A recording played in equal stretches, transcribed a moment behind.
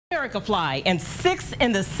Erica Fly, and 6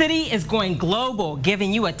 in the City is going global,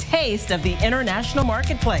 giving you a taste of the international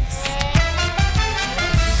marketplace.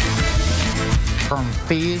 From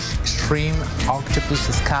fish, shrimp,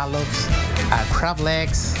 octopus, scallops, crab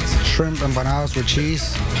legs, shrimp empanadas with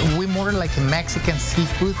cheese. We're more like a Mexican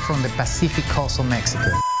seafood from the Pacific coast of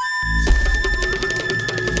Mexico.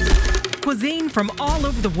 Cuisine from all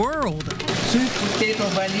over the world. Sweet potato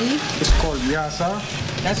belly. It's called yassa.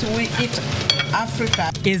 That's what we eat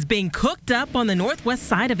Africa. Is being cooked up on the northwest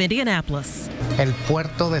side of Indianapolis. El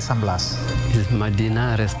Puerto de San Blas. It's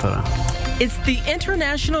Medina restaurant. It's the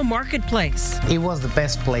international marketplace. It was the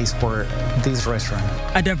best place for this restaurant.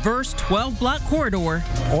 A diverse 12-block corridor.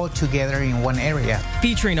 All together in one area.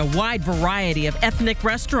 Featuring a wide variety of ethnic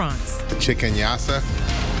restaurants. Chicken yassa,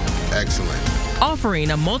 excellent.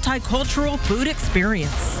 Offering a multicultural food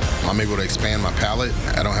experience. I'm able to expand my palate.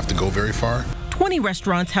 I don't have to go very far. 20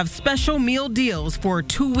 restaurants have special meal deals for a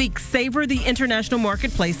 2-week Savor the International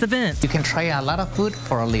Marketplace event. You can try a lot of food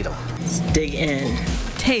for a little. Let's dig in.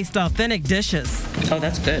 Taste authentic dishes. Oh,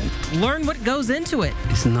 that's good. Learn what goes into it.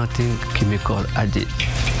 It's nothing chemical added.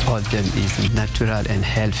 All of them is natural and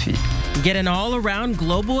healthy. Get an all-around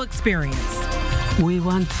global experience. We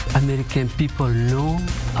want American people to know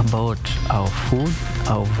about our food,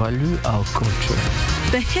 our value, our culture.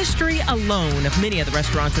 The history alone of many of the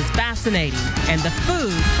restaurants is fascinating, and the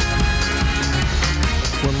food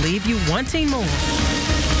will leave you wanting more.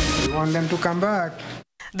 We want them to come back.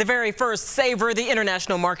 The very first Savor the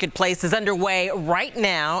International Marketplace is underway right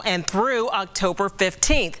now and through October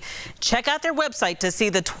 15th. Check out their website to see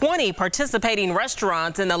the 20 participating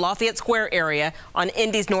restaurants in the Lafayette Square area on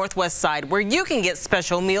Indy's northwest side, where you can get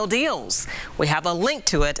special meal deals. We have a link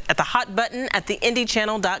to it at the hot button at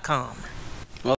theindychannel.com.